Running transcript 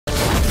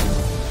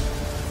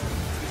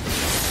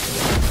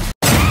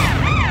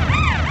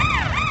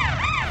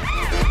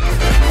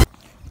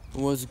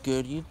What's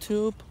good,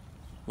 YouTube?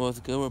 What's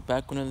good? We're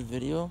back with another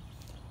video.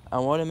 I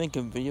want to make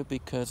a video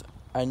because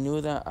I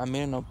knew that I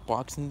made an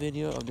unboxing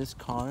video of this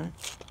car.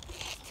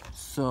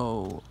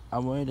 So I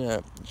wanted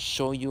to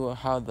show you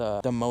how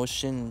the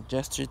motion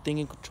gesture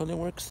thingy controller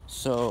works.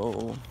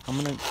 So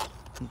I'm gonna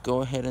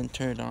go ahead and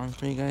turn it on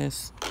for you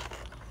guys,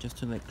 just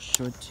to like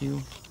show it to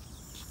you.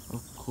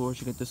 Of course,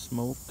 you get the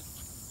smoke.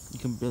 You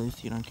can barely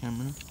see it on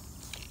camera.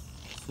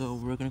 So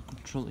we're gonna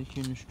control it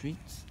here in the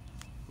streets.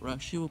 Well,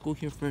 actually, we'll go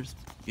here first.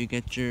 You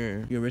get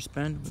your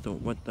wristband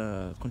with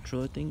the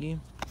controller thingy.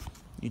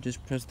 You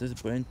just press this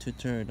button to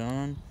turn it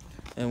on,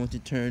 and once you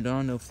turn it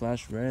on, it'll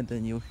flash red.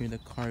 Then you'll hear the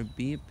car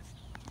beep,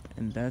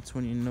 and that's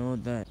when you know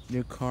that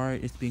your car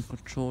is being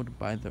controlled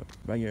by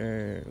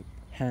your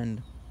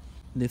hand.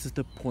 This is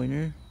the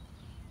pointer,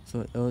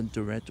 so it'll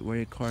direct where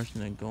your car's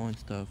gonna go and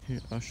stuff. Here,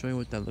 I'll show you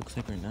what that looks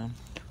like right now.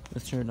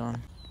 Let's turn it on.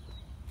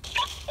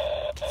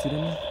 See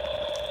that?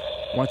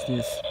 Watch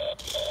this.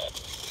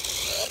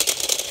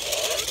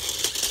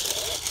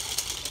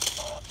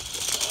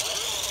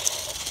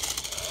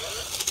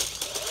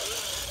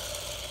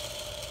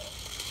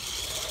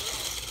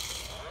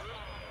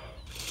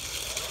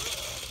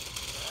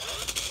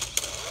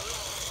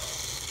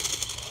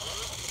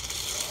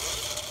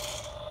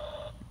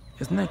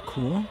 Isn't that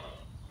cool?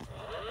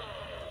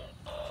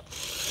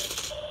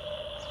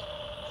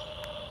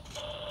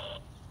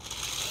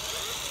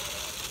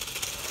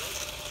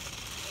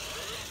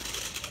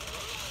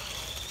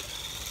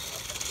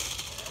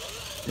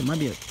 There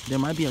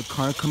might be a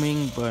car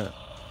coming, but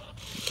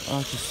I'll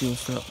have to see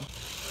what's up.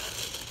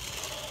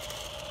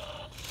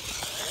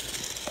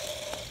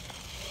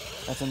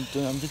 As I'm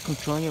doing, I'm just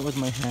controlling it with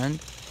my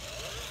hand.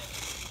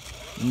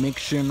 Make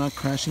sure I'm not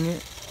crashing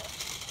it.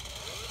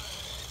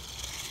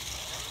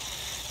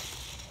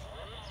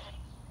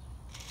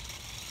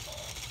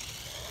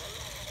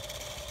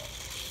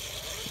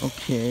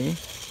 Okay.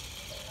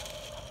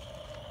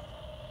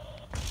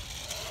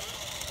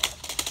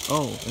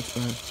 Oh, that's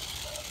bad.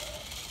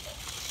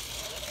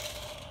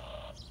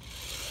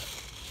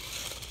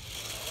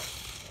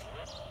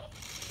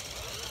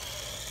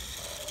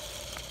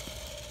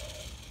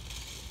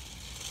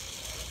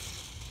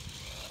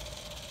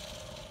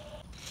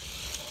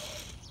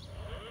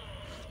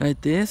 Like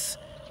this,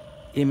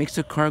 it makes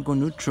the car go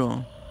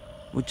neutral,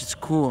 which is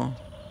cool.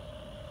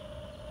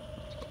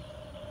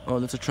 Oh,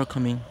 there's a truck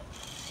coming.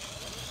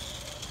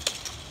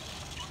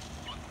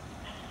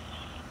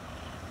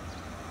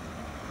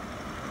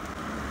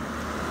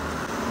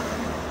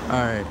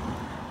 Alright.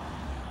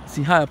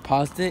 See how I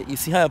paused it? You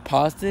see how I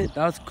paused it?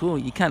 That was cool.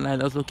 You can't lie,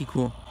 that was low-key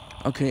cool.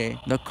 Okay,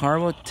 the car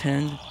will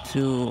tend to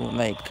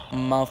like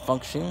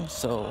malfunction,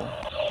 so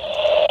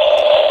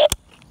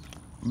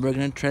we're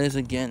gonna try this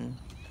again.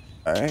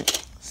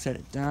 Alright, set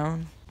it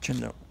down, turn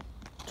the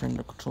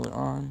controller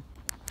on.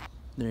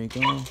 There you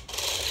go.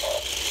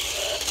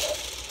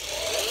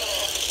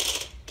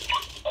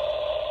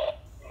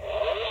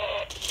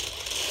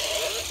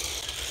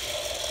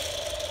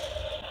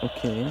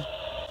 Okay,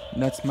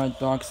 that's my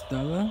dog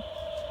Stella.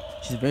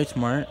 She's very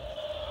smart,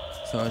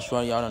 so I just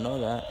want y'all to know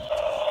that.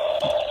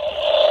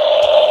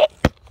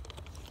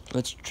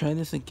 Let's try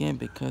this again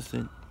because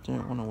it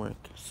didn't want to work.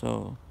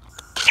 So,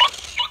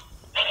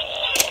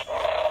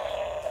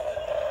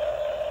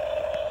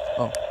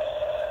 oh,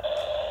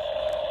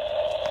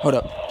 hold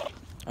up!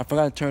 I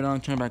forgot to turn it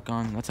on, turn it back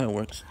on. That's how it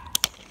works.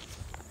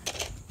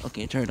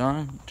 Okay, turn it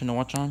on, turn the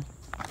watch on.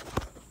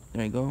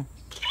 There you go.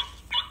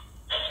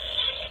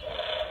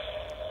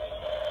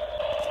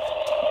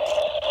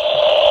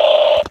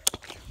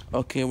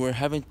 Okay, we're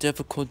having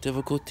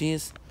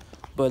difficulties,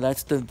 but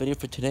that's the video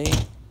for today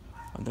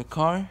of the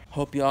car.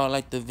 Hope y'all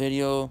like the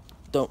video.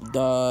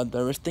 The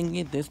wrist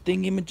thingy, this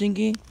thingy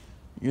majingy,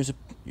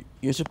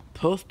 you're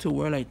supposed to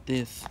wear like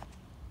this,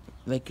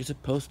 like you're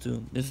supposed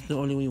to. This is the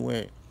only way you wear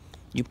it.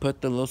 You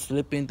put the little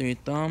slip in through your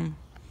thumb,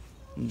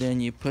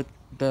 then you put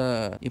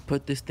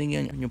this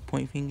thingy on your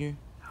point finger,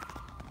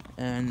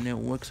 and it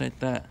works like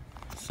that.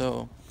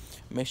 So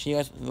make sure you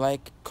guys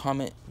like,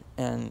 comment,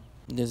 and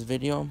this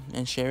video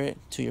and share it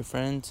to your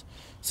friends.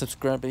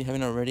 Subscribe if you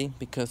haven't already,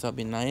 because that'll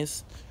be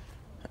nice.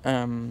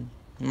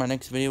 My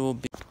next video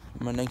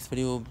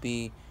will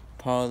be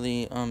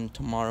probably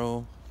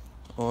tomorrow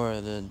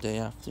or the day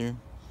after.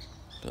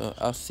 So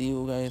I'll see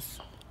you guys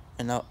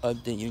and I'll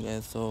update you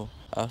guys. So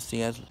I'll see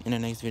you guys in the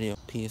next video.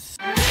 Peace.